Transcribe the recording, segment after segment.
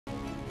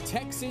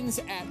Texans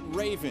at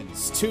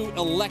Ravens, two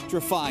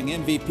electrifying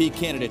MVP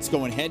candidates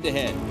going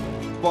head-to-head.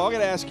 Well, I'm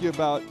going to ask you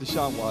about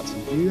Deshaun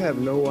Watson. You have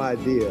no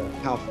idea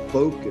how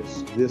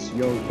focused this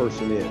young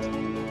person is.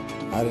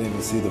 I didn't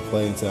even see the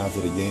play until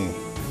after the game.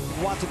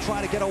 Watson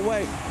trying to get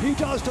away. He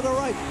does to the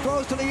right,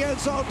 throws to the end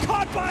zone,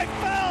 caught by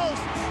Fells!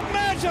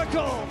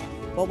 Magical!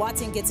 While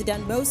Watson gets it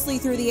done mostly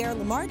through the air,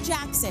 Lamar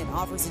Jackson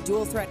offers a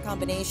dual-threat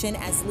combination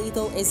as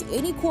lethal as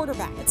any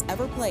quarterback that's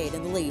ever played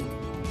in the league.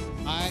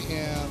 I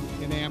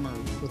am enamored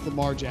with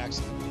Lamar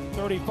Jackson.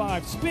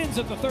 35, spins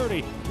at the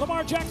 30.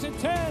 Lamar Jackson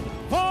 10,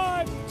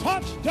 5,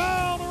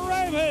 touchdown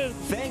Ravens!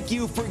 Thank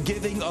you for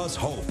giving us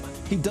hope.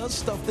 He does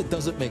stuff that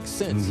doesn't make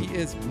sense. He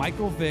is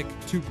Michael Vick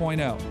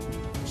 2.0.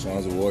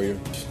 Deshaun's a warrior.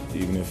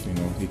 Even if,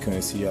 he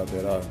couldn't see out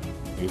that eye,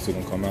 he was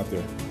going to come out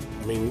there.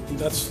 I mean,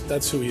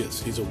 that's who he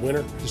is. He's a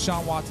winner.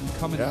 Deshaun Watson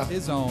coming to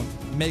his own,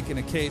 making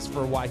a case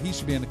for why he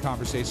should be in the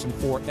conversation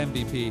for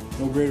MVP.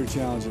 No greater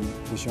challenge than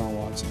Deshaun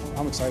Watson.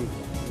 I'm excited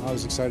about it. I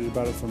was excited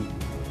about it from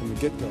the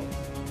get-go.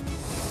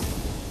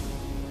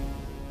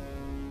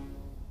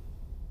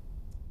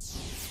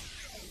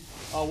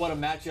 Oh, what a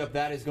matchup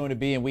that is going to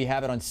be, and we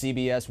have it on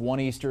CBS, 1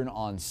 Eastern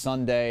on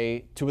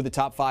Sunday. Two of the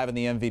top 5 in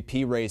the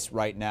MVP race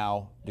right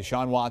now.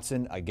 Deshaun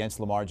Watson against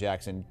Lamar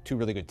Jackson, two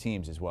really good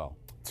teams as well.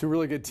 Two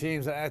really good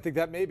teams, and I think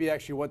that may be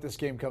actually what this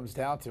game comes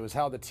down to, is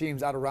how the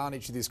teams out around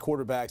each of these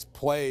quarterbacks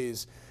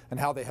plays and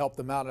how they help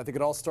them out. And I think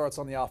it all starts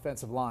on the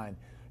offensive line.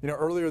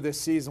 Earlier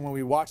this season when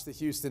we watched the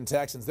Houston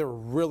Texans, they were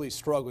really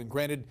struggling.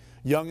 Granted,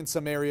 young in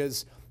some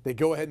areas. They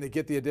go ahead and they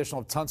get the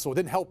additional Tunsil. It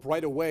didn't help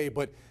right away,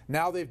 but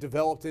now they've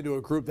developed into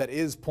a group that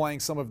is playing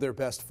some of their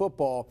best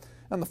football.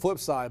 On the flip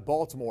side,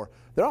 Baltimore,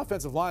 their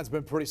offensive line's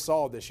been pretty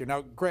solid this year.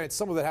 Now, granted,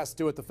 some of it has to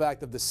do with the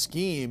fact of the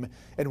scheme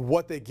and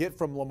what they get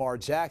from Lamar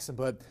Jackson,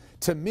 but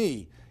to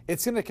me,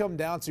 it's going to come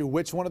down to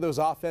which one of those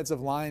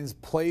offensive lines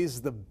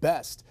plays the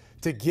best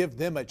to give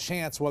them a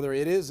chance, whether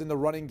it is in the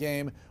running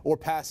game or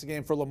passing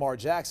game for Lamar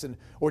Jackson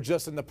or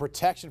just in the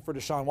protection for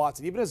Deshaun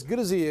Watson. Even as good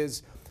as he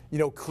is,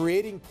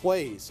 creating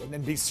plays and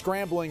then be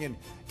scrambling and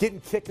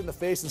getting kicked in the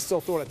face and still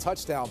throwing a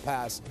touchdown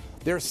pass,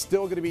 there's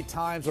still going to be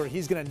times where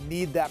he's going to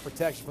need that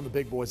protection from the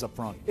big boys up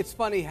front. It's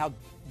funny how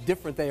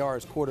different they are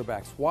as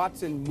quarterbacks.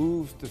 Watson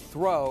moves to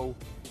throw,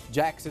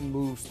 Jackson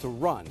moves to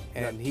run,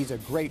 and he's a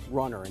great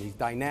runner, and he's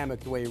dynamic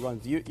the way he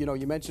runs. You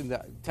mentioned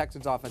the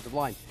Texans offensive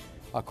line.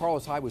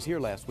 Carlos Hyde was here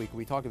last week.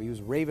 We talked about, he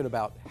was raving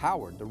about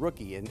Howard, the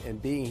rookie,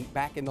 and being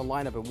back in the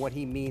lineup and what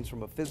he means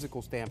from a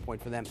physical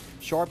standpoint for them.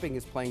 Sharping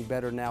is playing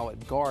better now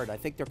at guard. I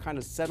think they're kind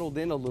of settled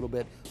in a little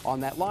bit on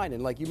that line.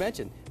 And like you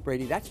mentioned,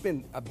 Brady, that's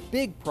been a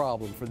big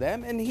problem for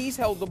them, and he's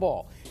held the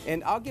ball.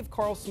 And I'll give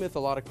Carl Smith a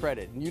lot of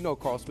credit. And you know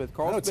Carl Smith.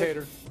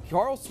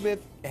 Carl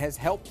Smith has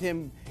helped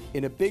him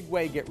in a big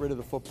way get rid of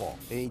the football.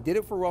 And he did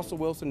it for Russell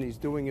Wilson, and he's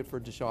doing it for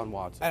Deshaun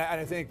Watson. And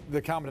I think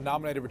the common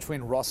denominator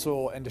between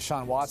Russell and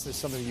Deshaun Watson is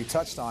something you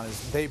touched on,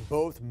 is they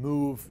both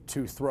move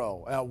to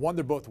throw. One,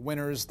 they're both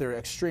winners. They're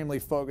extremely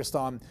focused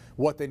on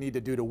what they need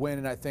to do to win.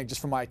 And I think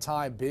just from my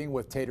time being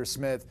with Tater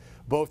Smith,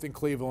 both in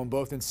Cleveland,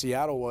 both in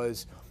Seattle,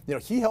 was,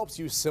 he helps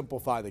you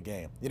simplify the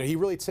game. He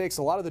really takes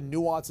a lot of the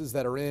nuances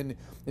that are in,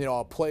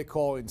 a play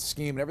call and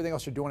scheme and everything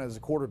else you're doing as a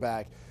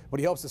quarterback,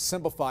 but he helps to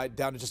simplify it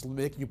down to just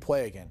making you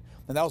play again.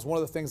 And that was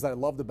one of the things that I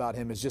loved about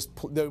him, is just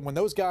when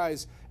those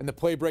guys and the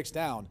play breaks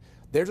down,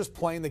 they're just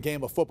playing the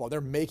game of football.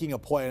 They're making a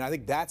play, and I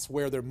think that's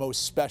where they're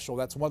most special.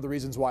 That's one of the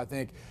reasons why I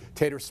think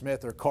Tater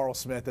Smith, or Carl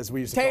Smith, as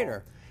we used to call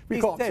him. We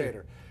call him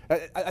Tater.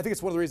 I think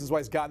it's one of the reasons why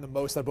he's gotten the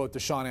most out of both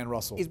Deshaun and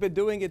Russell. He's been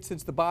doing it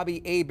since the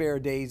Bobby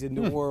Hebert days in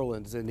New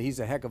Orleans, and he's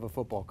a heck of a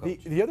football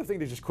coach. The other thing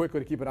to just quickly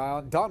to keep an eye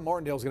on, Don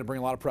Martindale is going to bring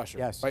a lot of pressure.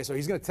 Yes. Right? So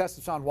he's going to test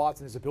Deshaun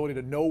Watson, his ability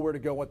to know where to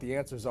go, what the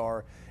answers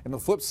are. And the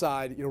flip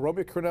side,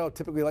 Romeo Crennel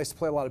typically likes to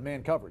play a lot of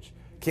man coverage.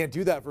 Can't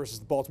do that versus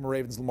the Baltimore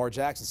Ravens, Lamar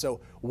Jackson.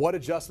 So what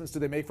adjustments do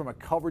they make from a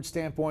coverage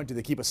standpoint? Do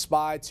they keep a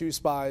spy, two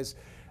spies?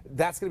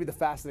 That's going to be the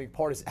fascinating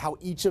part, is how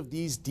each of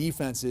these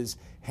defenses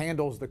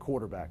handles the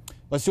quarterback.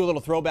 Let's do a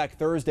little throwback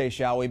Thursday,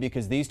 shall we?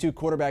 Because these two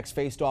quarterbacks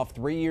faced off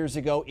 3 years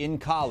ago in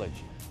college.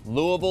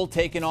 Louisville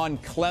taking on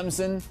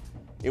Clemson.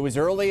 It was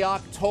early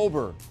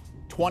October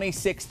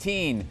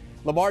 2016.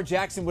 Lamar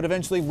Jackson would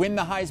eventually win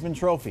the Heisman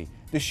Trophy.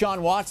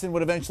 Deshaun Watson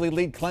would eventually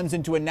lead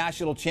Clemson to a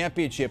national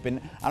championship. And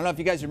I don't know if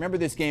you guys remember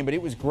this game, but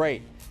it was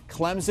great.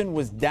 Clemson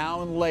was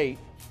down late.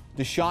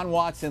 Deshaun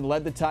Watson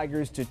led the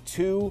Tigers to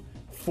 2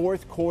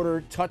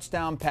 fourth-quarter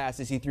touchdown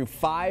passes. He threw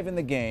 5 in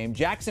the game.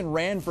 Jackson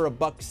ran for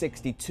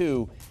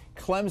 $162.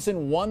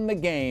 Clemson won the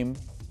game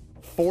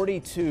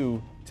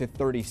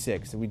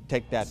 42-36. And we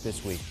take that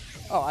this week.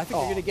 Oh, I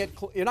think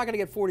you're not going to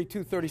get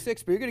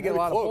 42-36, but you're going to get a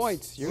lot of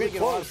points. You're going to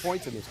get a lot of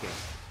points in this game.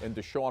 And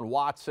Deshaun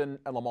Watson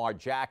and Lamar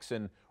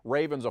Jackson.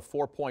 Ravens a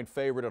 4-point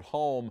favorite at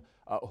home.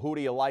 Who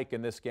do you like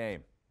in this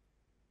game?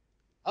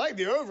 I like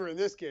the over in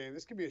this game.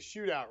 This could be a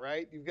shootout,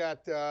 right? You've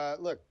got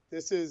look,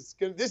 this is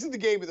the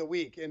game of the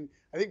week, and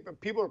I think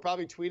people are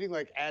probably tweeting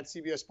like at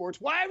CBS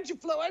Sports, why don't you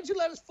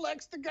let us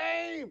flex the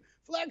game?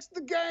 Flex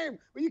the game.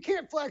 Well, you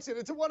can't flex it.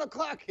 It's a 1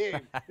 o'clock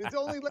game. It's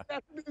only late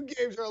afternoon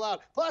games are allowed.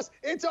 Plus,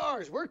 it's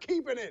ours. We're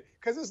keeping it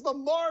because it's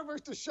Lamar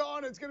versus Deshaun.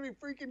 And it's going to be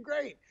freaking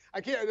great.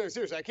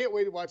 Seriously, I can't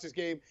wait to watch this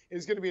game. It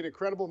is going to be an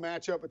incredible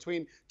matchup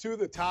between two of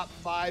the top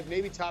 5,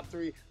 maybe top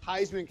 3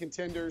 Heisman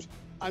contenders.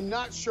 I'm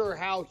not sure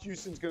how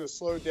Houston's going to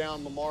slow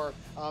down Lamar.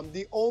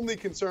 The only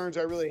concerns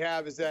I really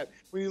have is that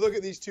when you look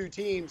at these two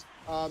teams,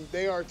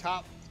 they are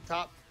top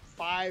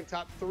 5,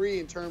 top 3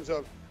 in terms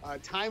of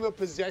time of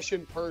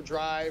possession per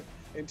drive,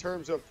 in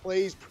terms of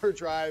plays per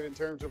drive, in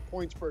terms of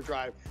points per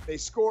drive. They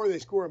score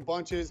in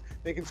bunches.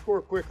 They can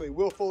score quickly.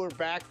 Will Fuller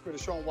back for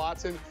Deshaun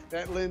Watson.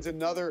 That lends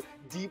another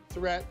deep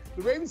threat.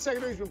 The Ravens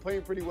secondary's been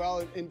playing pretty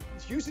well, and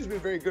Houston's been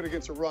very good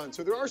against a run.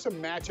 So there are some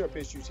matchup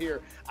issues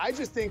here. I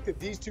just think that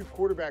these two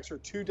quarterbacks are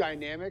too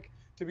dynamic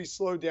to be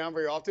slowed down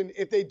very often.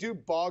 If they do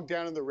bog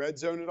down in the red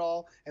zone at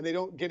all and they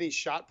don't get any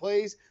shot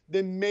plays,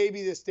 then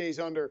maybe this stays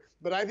under.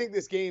 But I think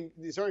this game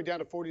is already down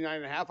to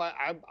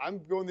 49.5.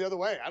 I'm going the other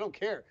way. I don't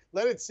care.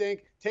 Let it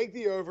sink. Take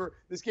the over.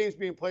 This game's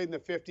being played in the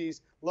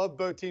 50s. Love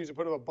both teams to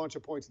put up a bunch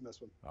of points in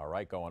this one. All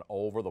right, going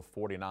over the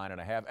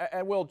 49.5.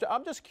 And Will,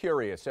 I'm just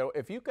curious. So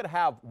if you could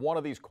have one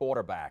of these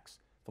quarterbacks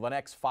for the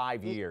next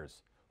 5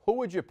 years, who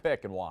would you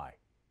pick and why?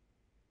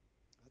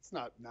 That's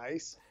not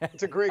nice.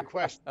 It's a great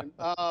question.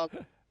 I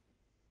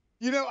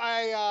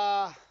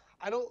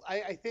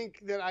think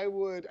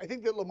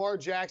that Lamar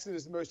Jackson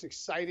is the most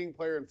exciting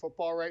player in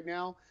football right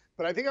now,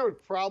 but I think I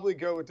would probably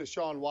go with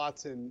Deshaun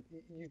Watson.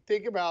 You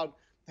think about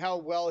how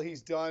well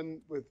he's done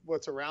with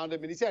what's around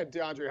him, and he's had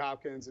DeAndre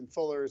Hopkins and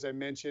Fuller, as I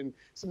mentioned,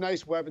 some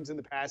nice weapons in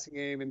the passing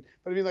game.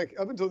 But I mean, like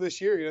up until this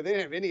year, they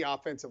didn't have any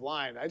offensive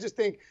line. I just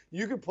think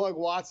you could plug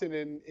Watson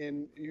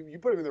in, you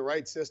put him in the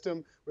right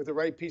system with the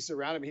right pieces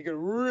around him, he could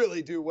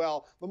really do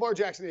well. Lamar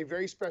Jackson, a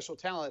very special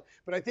talent,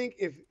 but I think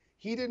if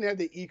he didn't have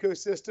the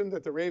ecosystem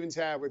that the Ravens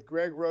have with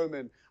Greg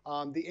Roman,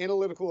 the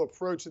analytical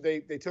approach that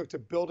they took to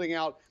building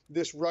out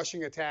this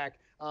rushing attack,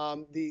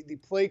 the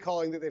play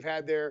calling that they've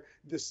had there,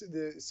 the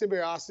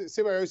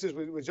symbiosis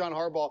with John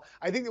Harbaugh.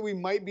 I think that we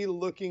might be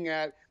looking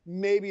at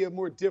maybe a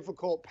more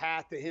difficult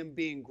path to him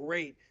being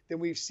great than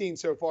we've seen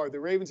so far. The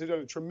Ravens have done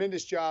a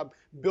tremendous job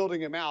building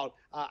him out.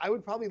 I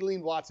would probably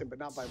lean Watson, but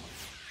not by much.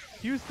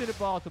 Houston at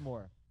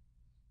Baltimore.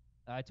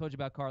 I told you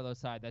about Carlos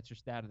Hyde. That's your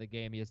stat of the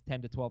game. He has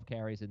 10 to 12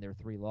 carries in their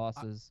 3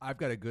 losses. I've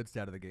got a good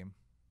stat of the game.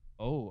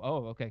 Oh,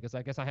 okay, because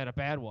I guess I had a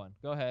bad one.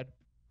 Go ahead.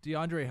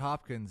 DeAndre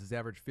Hopkins has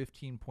averaged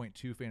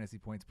 15.2 fantasy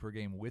points per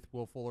game with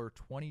Will Fuller,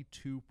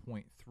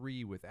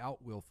 22.3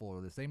 without Will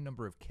Fuller, the same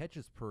number of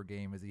catches per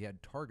game as he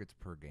had targets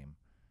per game.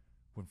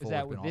 When Is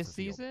that with this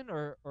season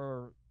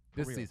or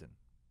this career? season?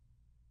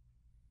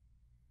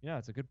 Yeah,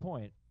 it's a good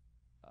point.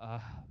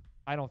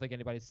 I don't think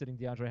anybody's sitting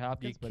DeAndre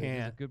Hopkins, but it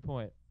is a good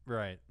point.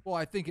 Right. Well,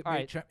 I think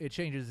it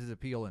changes his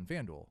appeal in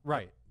FanDuel.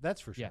 Right. That's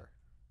for sure. Yeah.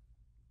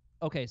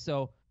 Okay,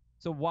 so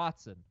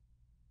Watson.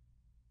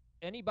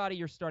 Anybody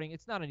you're starting,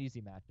 it's not an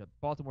easy matchup.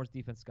 Baltimore's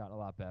defense got a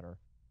lot better.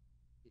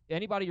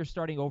 Anybody you're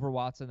starting over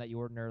Watson that you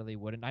ordinarily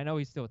wouldn't. I know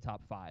he's still a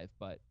top 5,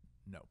 but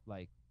no.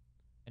 Like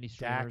any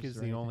streamers Dak is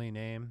the only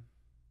name.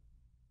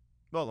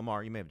 Well,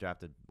 Lamar, you may have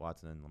drafted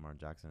Watson and Lamar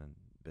Jackson and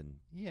been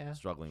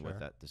struggling with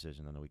that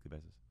decision on a weekly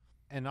basis.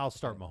 And I'll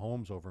start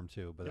Mahomes over him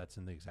too, but that's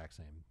in the exact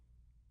same.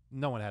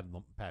 No one had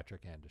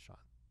Patrick and Deshaun.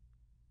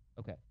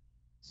 Okay.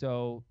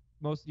 So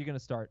you're going to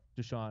start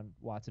Deshaun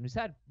Watson, who's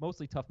had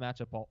mostly tough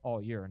matchup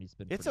all year, and he's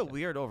been. It's a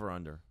weird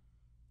over/under.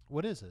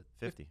 What is it?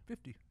 50.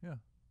 50. Yeah.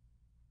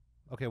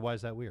 Okay, why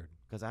is that weird?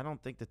 Because I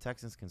don't think the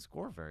Texans can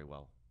score very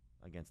well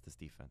against this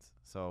defense.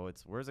 So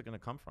where's it going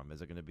to come from?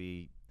 Is it going to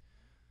be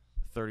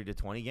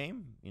 30-20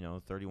 game?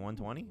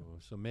 31-20?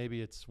 So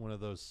maybe it's one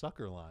of those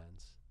sucker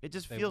lines. It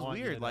just feels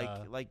weird.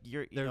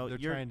 They're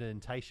trying to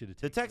entice you to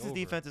take the Texans over.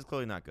 defense is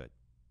clearly not good,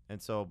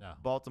 and so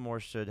Baltimore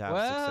should have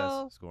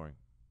success scoring.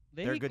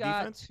 They're a good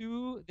defense.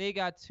 They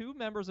got 2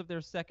 members of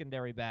their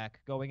secondary back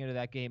going into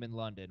that game in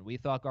London. We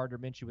thought Gardner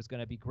Minshew was going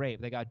to be great.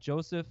 They got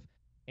Joseph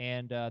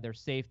and their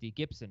safety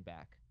Gibson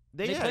back.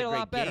 They had played a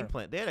lot great better. game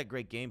plan. They had a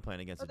great game plan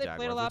against the They played a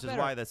Jaguars, lot which is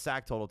better. why the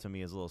sack total to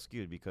me is a little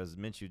skewed because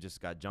Minshew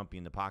just got jumpy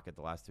in the pocket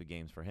the last 2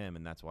 games for him,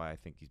 and that's why I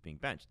think he's being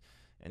benched.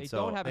 And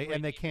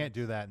they can't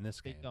do that in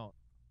this game. They don't.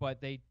 But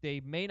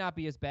they may not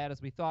be as bad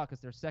as we thought because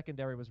their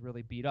secondary was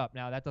really beat up.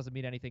 Now, that doesn't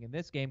mean anything in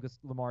this game because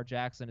Lamar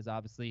Jackson is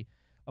obviously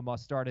a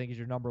must-start. I think he's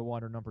your number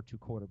 1 or number 2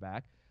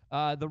 quarterback.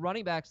 The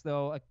running backs,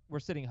 though, we're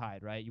sitting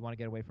Hyde, right? You want to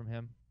get away from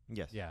him?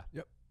 Yes. Yeah.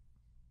 Yep.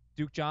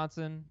 Duke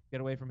Johnson, get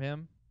away from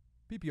him?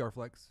 PPR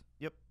flex.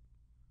 Yep.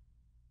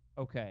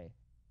 Okay.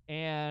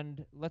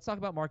 And let's talk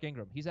about Mark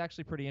Ingram. He's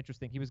actually pretty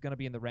interesting. He was going to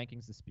be in the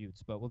rankings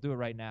disputes, but we'll do it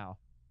right now.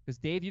 Because,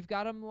 Dave, you've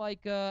got him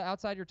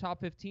outside your top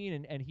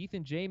 15, and Heath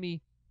and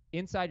Jamie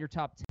inside your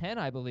top 10,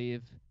 I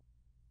believe,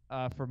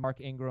 for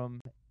Mark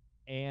Ingram.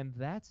 And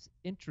that's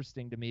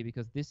interesting to me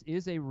because this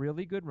is a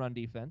really good run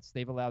defense.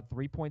 They've allowed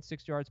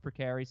 3.6 yards per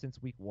carry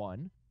since week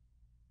 1.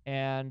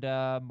 And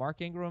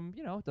Mark Ingram,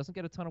 doesn't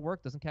get a ton of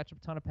work, doesn't catch a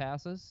ton of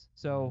passes.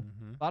 So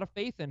a lot of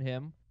faith in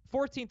him.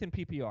 14th in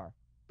PPR,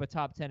 but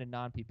top 10 in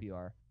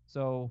non-PPR.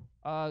 So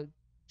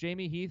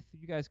Jamie, Heath,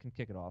 you guys can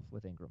kick it off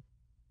with Ingram.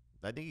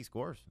 I think he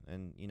scores.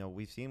 And,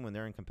 we've seen when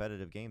they're in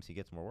competitive games, he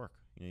gets more work.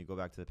 You go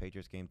back to the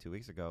Patriots game 2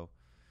 weeks ago.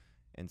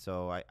 And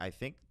so I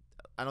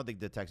don't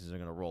think the Texans are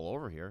going to roll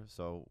over here.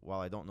 So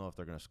while I don't know if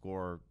they're going to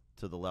score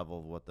to the level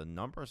of what the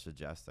numbers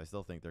suggest, I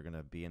still think they're going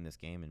to be in this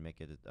game and make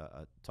it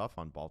a tough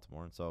on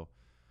Baltimore. And so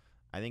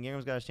I think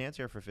Ingram's got a chance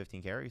here for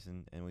 15 carries,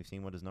 and we've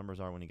seen what his numbers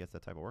are when he gets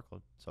that type of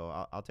workload.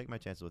 So I'll take my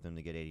chances with him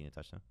to get 80 and a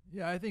touchdown.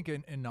 Yeah, I think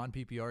in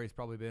non-PPR, he's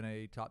probably been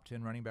a top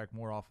 10 running back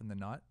more often than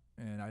not.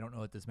 And I don't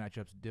know that this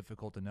matchup's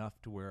difficult enough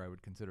to where I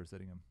would consider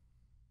sitting him.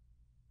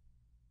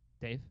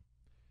 Dave?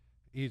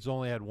 He's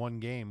only had one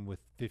game with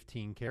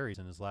 15 carries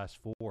in his last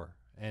 4.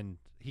 And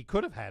he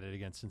could have had it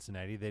against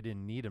Cincinnati. They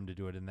didn't need him to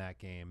do it in that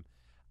game.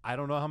 I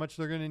don't know how much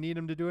they're going to need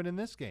him to do it in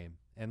this game.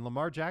 And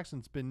Lamar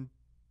Jackson's been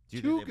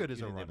too good as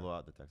a runner. They blow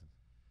out the Texans?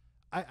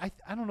 I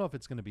don't know if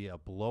it's going to be a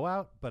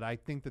blowout, but I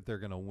think that they're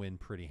going to win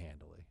pretty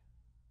handily.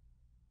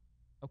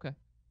 Okay.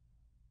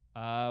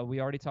 We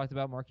already talked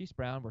about Marquise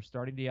Brown. We're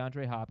starting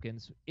DeAndre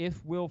Hopkins.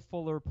 If Will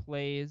Fuller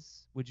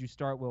plays, would you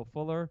start Will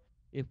Fuller?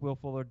 If Will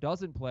Fuller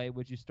doesn't play,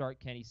 would you start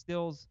Kenny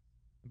Stills?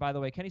 And by the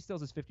way, Kenny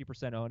Stills is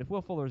 50% owned. If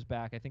Will Fuller is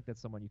back, I think that's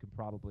someone you can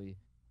probably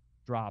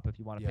drop if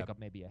you want to pick up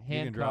maybe a handcuff.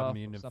 You can drop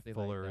him if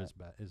Fuller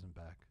isn't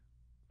back.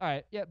 All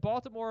right. Yeah,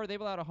 Baltimore,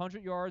 they've allowed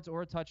 100 yards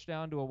or a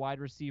touchdown to a wide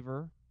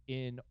receiver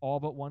in all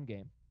but one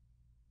game.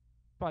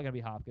 Probably going to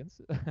be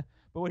Hopkins. But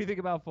what do you think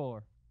about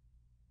Fuller?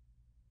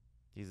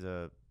 He's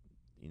a,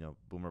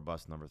 boomer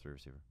bust number 3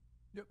 receiver.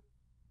 Yep.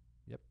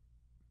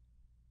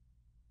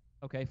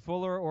 Okay,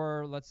 Fuller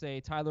or let's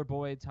say Tyler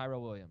Boyd,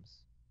 Tyrell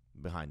Williams.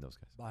 Behind those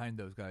guys. Behind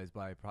those guys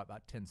by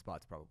about 10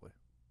 spots probably.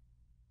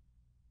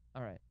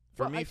 All right.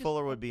 For me,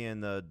 Fuller would be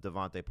in the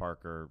Devontae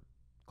Parker,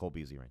 Cole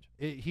Beasley range.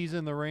 He's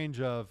in the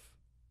range of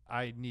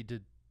I need to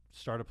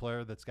start a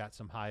player that's got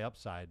some high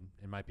upside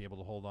and might be able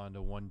to hold on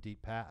to one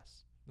deep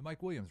pass. The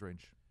Mike Williams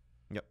range.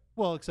 Yep.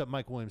 Well, except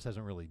Mike Williams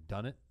hasn't really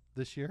done it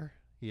this year.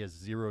 He has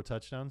 0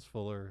 touchdowns.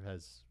 Fuller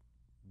has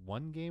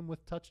 1 game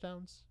with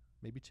touchdowns,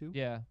 maybe 2.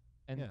 Yeah.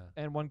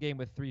 And 1 game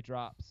with 3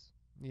 drops.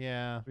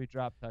 Yeah. 3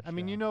 drop touchdowns. I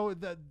mean,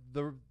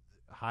 the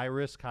high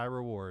risk, high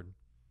reward.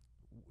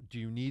 Do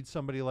you need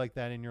somebody like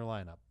that in your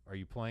lineup? Are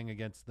you playing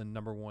against the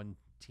number 1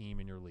 team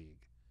in your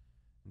league?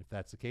 And if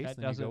that's the case,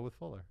 then you go with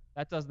Fuller.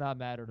 That does not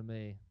matter to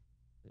me.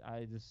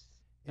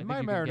 It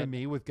might matter to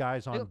me with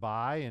guys on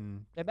bye,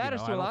 and it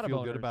matters to a lot of owners. I don't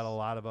feel good about a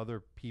lot of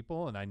other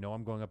people, and I know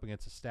I'm going up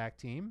against a stacked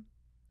team.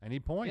 I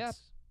need points. Yeah.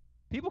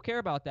 People care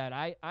about that.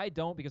 I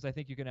don't, because I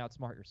think you can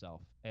outsmart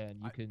yourself and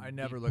you can I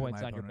never leave look points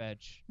at my on your opponent.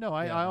 bench. No,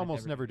 I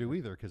almost never do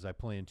either because I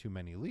play in too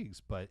many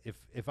leagues. But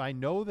if I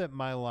know that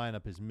my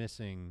lineup is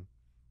missing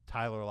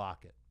Tyler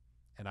Lockett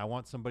and I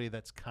want somebody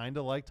that's kind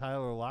of like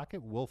Tyler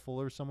Lockett, Will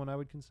Fuller is someone I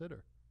would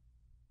consider.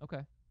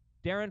 Okay.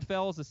 Darren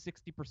Fells is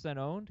 60%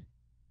 owned.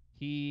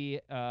 He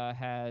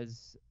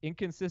has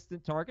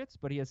inconsistent targets,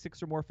 but he has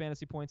 6 or more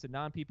fantasy points in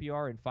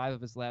non-PPR in 5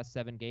 of his last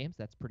 7 games.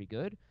 That's pretty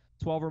good.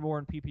 12 or more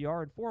in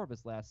PPR in 4 of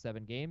his last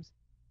 7 games.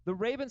 The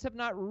Ravens have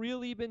not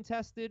really been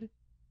tested.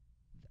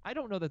 I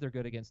don't know that they're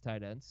good against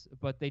tight ends,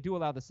 but they do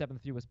allow the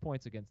 7th fewest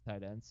points against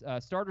tight ends.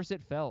 Starter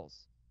sit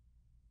Fells.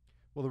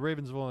 Well, the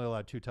Ravens have only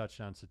allowed 2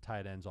 touchdowns to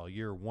tight ends all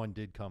year. 1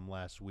 did come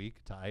last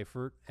week to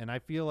Eifert, and I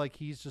feel like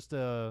he's just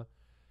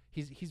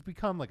he's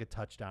become like a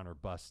touchdown or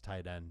bust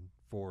tight end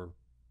for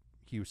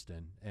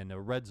Houston and a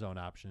red zone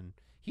option.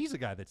 He's a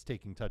guy that's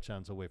taking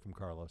touchdowns away from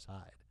Carlos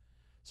Hyde.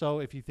 So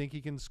if you think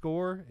he can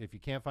score, if you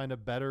can't find a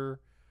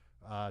better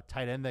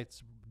tight end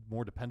that's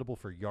more dependable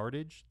for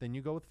yardage, then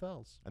you go with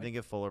Fells. I think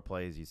if Fuller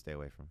plays, you stay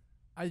away from him.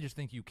 I just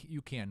think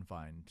you can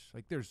find,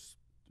 like, there's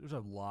a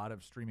lot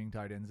of streaming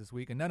tight ends this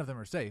week, and none of them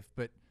are safe,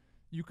 but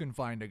you can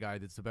find a guy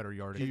that's a better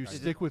yardage. Do you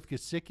stick with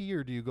Gesicki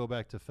or do you go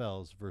back to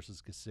Fells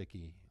versus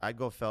Gesicki? I'd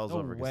go Fells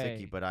over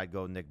Gesicki, but I'd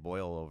go Nick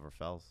Boyle over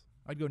Fells.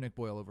 I'd go Nick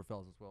Boyle over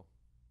Fells as well.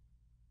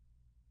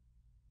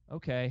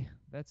 Okay,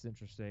 that's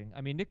interesting.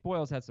 I mean, Nick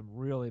Boyle's had some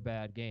really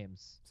bad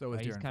games. So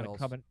is he's Darren kind Fells.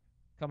 of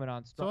coming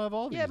on strong. So have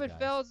all these but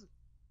guys.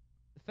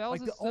 Fells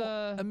Like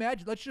is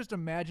imagine. Let's just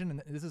imagine,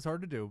 and this is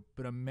hard to do,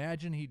 but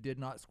imagine he did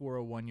not score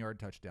a 1-yard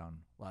touchdown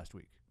last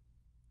week.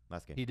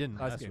 Last game. He didn't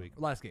last game. week.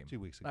 Last game. 2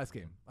 weeks ago. Last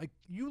game. Like,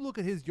 you look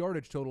at his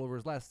yardage total over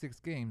his last 6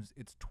 games,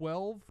 it's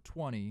 12,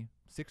 20,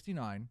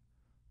 69,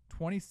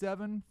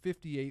 27,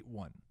 58,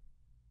 1.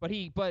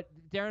 But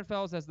Darren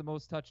Fells has the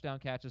most touchdown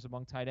catches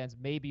among tight ends.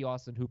 Maybe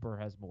Austin Hooper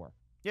has more.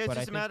 Yeah, it's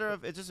just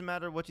a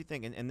matter of what you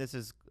think, and this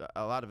is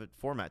a lot of it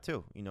format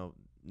too.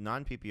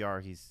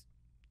 Non-PPR, he's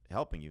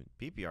helping you.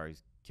 PPR,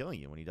 he's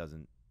killing you when he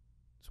doesn't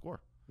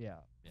score. Yeah.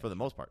 For the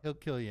most part, he'll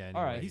kill you anyway.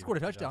 All right, he scored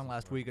a touchdown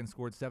last week and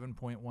scored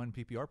 7.1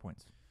 PPR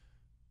points.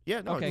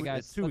 Yeah. No, okay,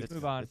 guys, let's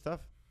move on. It's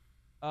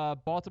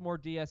tough. Baltimore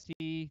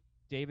DST.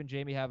 Dave and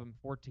Jamie have him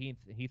 14th,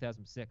 and Heath has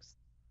him 6th.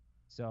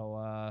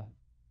 So,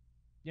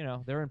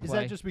 they're in play. Is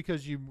that just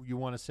because you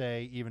want to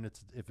say even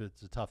if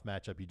it's a tough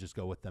matchup, you just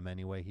go with them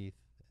anyway, Heath?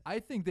 I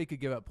think they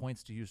could give up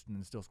points to Houston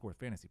and still score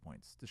fantasy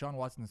points. Deshaun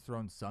Watson's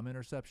thrown some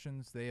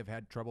interceptions. They have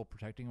had trouble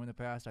protecting him in the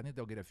past. I think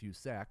they'll get a few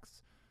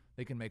sacks.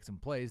 they can make some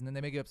plays, and then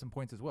they may give up some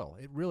points as well.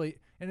 It really,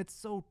 and it's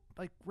so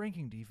like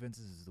ranking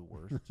defenses is the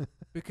worst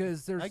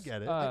because there's. I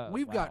get it.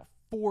 We've got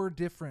 4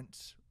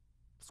 different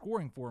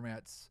scoring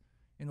formats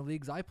in the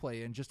leagues I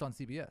play in just on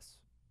CBS.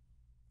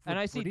 And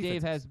I see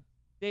Dave has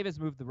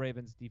moved the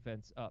Ravens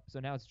defense up. So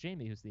now it's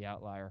Jamie who's the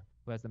outlier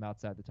who has them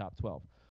outside the top 12.